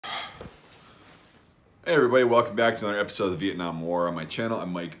Hey everybody, welcome back to another episode of the Vietnam War on my channel.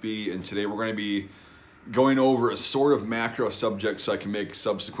 I'm Mike B, and today we're going to be going over a sort of macro subject so I can make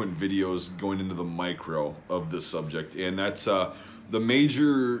subsequent videos going into the micro of this subject. And that's the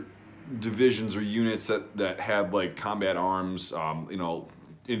major divisions or units that had like combat arms,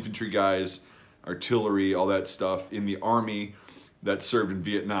 infantry guys, artillery, all that stuff in the army that served in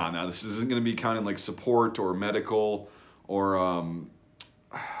Vietnam. Now this isn't going to be counting like support or medical or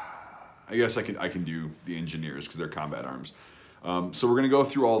I guess I can do the engineers because they're combat arms. So we're going to go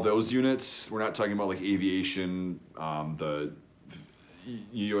through all those units. We're not talking about like aviation, the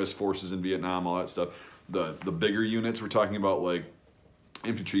U.S. forces in Vietnam, all that stuff. The bigger units, we're talking about like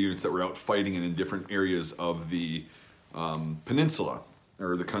infantry units that were out fighting in different areas of the peninsula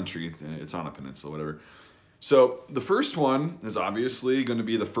or the country. It's on a peninsula, whatever. So the first one is obviously going to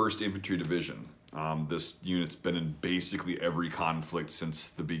be the 1st Infantry Division. This unit's been in basically every conflict since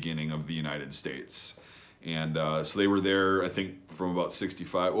the beginning of the United States. And so they were there, I think, from about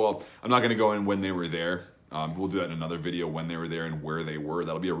 65. Well, I'm not going to go in when they were there. We'll do that in another video, when they were there and where they were.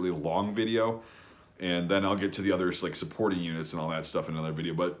 That'll be a really long video. And then I'll get to the others, like supporting units and all that stuff in another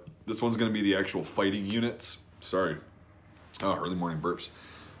video. But this one's going to be the actual fighting units. Sorry. Oh, early morning burps.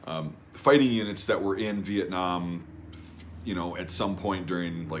 Fighting units that were in Vietnam, you know, at some point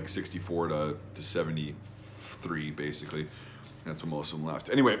during like 64 to 73, basically. That's when most of them left.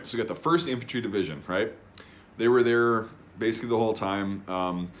 Anyway, so we got the 1st Infantry Division, right? They were there basically the whole time.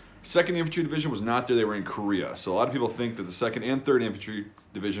 2nd Infantry Division was not there. They were in Korea. So a lot of people think that the 2nd and 3rd Infantry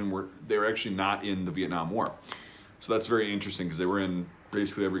Division were actually not in the Vietnam War. So that's very interesting because they were in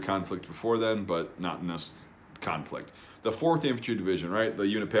basically every conflict before then, but not in this conflict. The 4th Infantry Division, right? The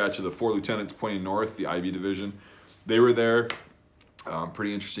unit patch of the 4 lieutenants pointing north, the IB Division. They were there.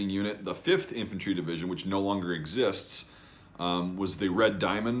 Pretty interesting unit. The 5th Infantry Division, which no longer exists, was the Red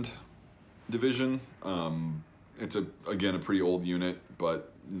Diamond Division. It's again a pretty old unit,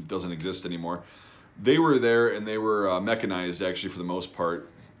 but it doesn't exist anymore. They were there, and they were mechanized actually for the most part,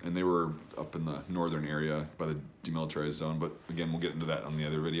 and they were up in the northern area by the demilitarized zone. But again, we'll get into that on the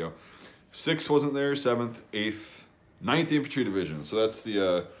other video. 6th wasn't there. 7th, 8th, 9th Infantry Division. So that's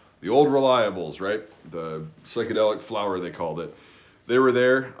the old reliables, right? The psychedelic flower, they called it. They were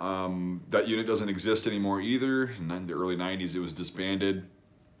there. That unit doesn't exist anymore either. In the early 90s, it was disbanded.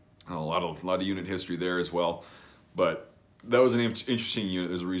 A lot of unit history there as well. But that was an interesting unit.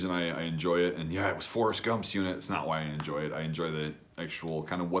 There's a reason I enjoy it. And yeah, it was Forrest Gump's unit. It's not why I enjoy it. I enjoy the actual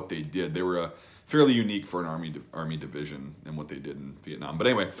kind of what they did. They were fairly unique for an army division and what they did in Vietnam. But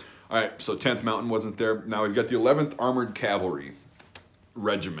anyway, all right, so 10th Mountain wasn't there. Now we've got the 11th Armored Cavalry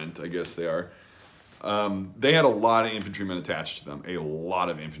Regiment, I guess they are. They had a lot of infantrymen attached to them. A lot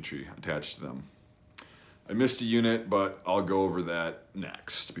of infantry attached to them. I missed a unit, but I'll go over that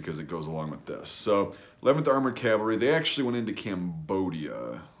next because it goes along with this. So 11th Armored Cavalry, they actually went into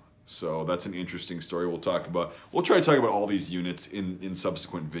Cambodia. So that's an interesting story we'll talk about. We'll try to talk about all these units in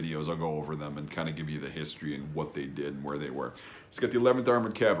subsequent videos. I'll go over them and kind of give you the history and what they did and where they were. So you've got the 11th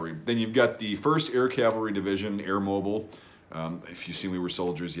Armored Cavalry. Then you've got the 1st Air Cavalry Division, Air Mobile. If you've seen We Were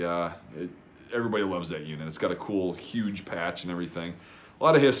Soldiers, yeah, everybody loves that unit. It's got a cool, huge patch and everything. A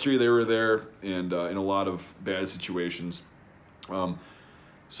lot of history. They were there and in a lot of bad situations.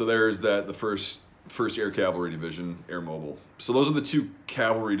 So there's that, the 1st Air Cavalry Division, Air Mobile. So those are the 2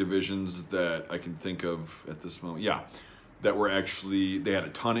 cavalry divisions that I can think of at this moment. Yeah, that were actually, they had a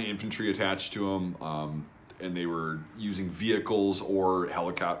ton of infantry attached to them, and they were using vehicles or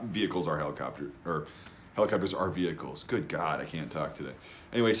vehicles are helicopters, or helicopters are vehicles. Good God, I can't talk today.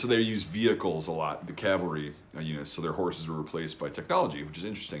 Anyway, so they use vehicles a lot, the cavalry units, so their horses were replaced by technology, which is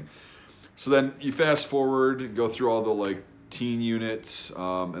interesting. So then you fast forward, go through all the like teen units,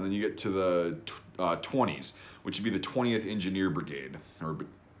 and then you get to the 20s, which would be the 20th Engineer Brigade, or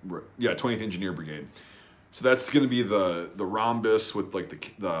yeah, 20th Engineer Brigade. So that's going to be the rhombus with like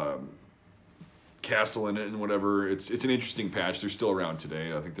the castle in it and whatever. It's an interesting patch. They're still around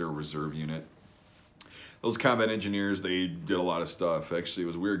today. I think they're a reserve unit. Those combat engineers, they did a lot of stuff. Actually, it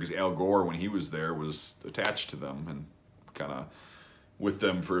was weird because Al Gore, when he was there, was attached to them and kind of with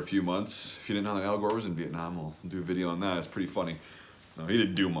them for a few months. If you didn't know that Al Gore was in Vietnam, we'll do a video on that. It's pretty funny. He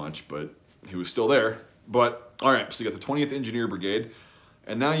didn't do much, but he was still there. But, all right, so you got the 20th Engineer Brigade.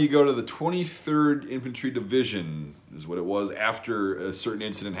 And now you go to the 23rd Infantry Division, is what it was after a certain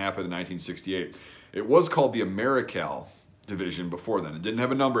incident happened in 1968. It was called the Americal Division before then. It didn't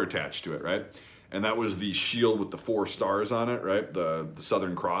have a number attached to it, right? And that was the shield with the 4 stars on it, right? The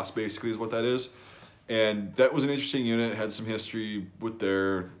Southern Cross, basically, is what that is. And that was an interesting unit. It had some history with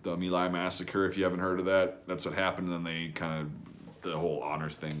the My Lai Massacre, if you haven't heard of that. That's what happened, and then they kind of the whole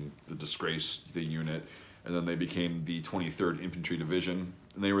honors thing, the disgrace, the unit, and then they became the 23rd Infantry Division,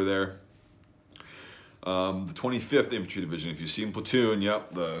 and they were there. The 25th Infantry Division, if you see in platoon,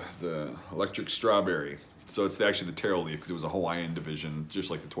 yep, the Electric Strawberry. So it's actually the Taro Leaf, because it was a Hawaiian division, just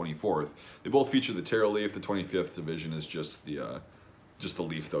like the 24th. They both feature the Taro Leaf. The 25th Division is just the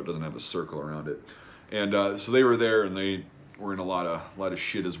leaf, though. It doesn't have a circle around it. And so they were there, and they were in a lot of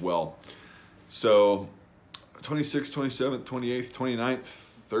shit as well. So 26th, 27th, 28th, 29th,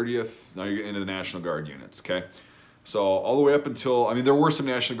 30th, now you're getting into the National Guard units, okay? So all the way up until, I mean, there were some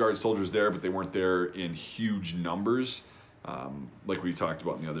National Guard soldiers there, but they weren't there in huge numbers, like we talked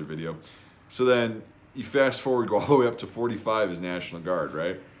about in the other video. So then you fast forward, go all the way up to 45 as National Guard,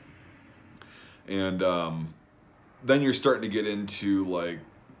 right? And then you're starting to get into like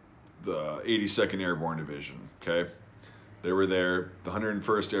the 82nd Airborne Division, okay? They were there. The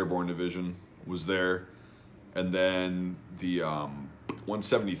 101st Airborne Division was there. And then the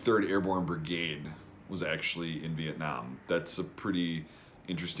 173rd Airborne Brigade was actually in Vietnam. That's a pretty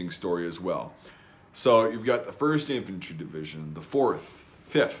interesting story as well. So you've got the 1st Infantry Division, the 4th,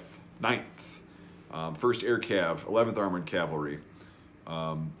 5th, 9th, 1st Air Cav, 11th Armored Cavalry,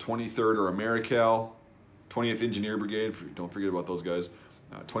 23rd or AmeriCal, 20th Engineer Brigade, don't forget about those guys,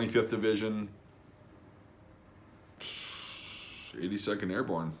 25th Division, 82nd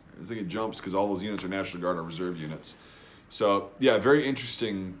Airborne. I think it jumps because all those units are National Guard or Reserve units. So yeah, very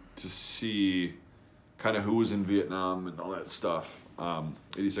interesting to see kind of who was in Vietnam and all that stuff. 82nd,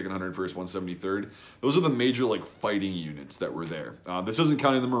 101st, 173rd. Those are the major like fighting units that were there. This isn't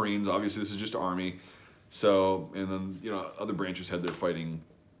counting the Marines. Obviously, this is just Army. So, and then, you know, other branches had their fighting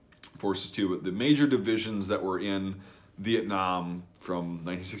forces too. But the major divisions that were in Vietnam from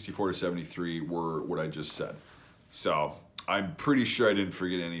 1964 to 73 were what I just said. So I'm pretty sure I didn't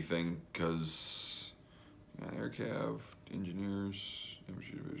forget anything because Air Cav, engineers,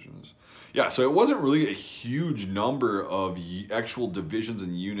 infantry divisions. Yeah, so it wasn't really a huge number of actual divisions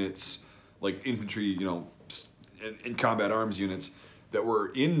and units, like infantry, you know, and combat arms units that were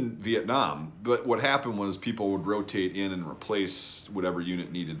in Vietnam. But what happened was people would rotate in and replace whatever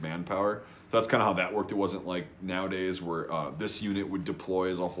unit needed manpower. So that's kind of how that worked. It wasn't like nowadays where this unit would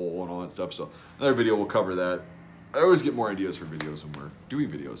deploy as a whole and all that stuff. So another video will cover that. I always get more ideas for videos when we're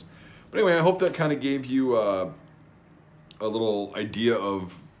doing videos. But anyway, I hope that kind of gave you a little idea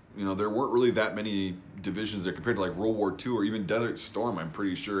of, you know, there weren't really that many divisions there compared to like World War II or even Desert Storm. I'm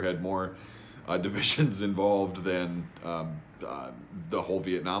pretty sure had more divisions involved than the whole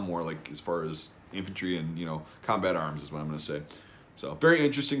Vietnam War, like as far as infantry and, you know, combat arms is what I'm going to say. So very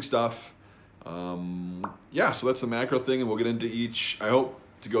interesting stuff. Yeah, so that's the macro thing, and we'll get into each. I hope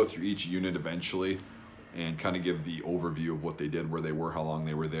to go through each unit eventually and kind of give the overview of what they did, where they were, how long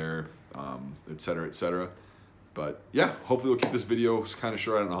they were there, et cetera, et cetera. But yeah, hopefully we'll keep this video kind of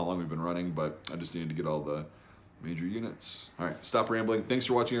short. I don't know how long we've been running, but I just needed to get all the major units. All right, stop rambling. Thanks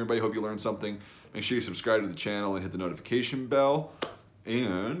for watching, everybody. Hope you learned something. Make sure you subscribe to the channel and hit the notification bell,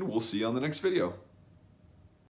 and we'll see you on the next video.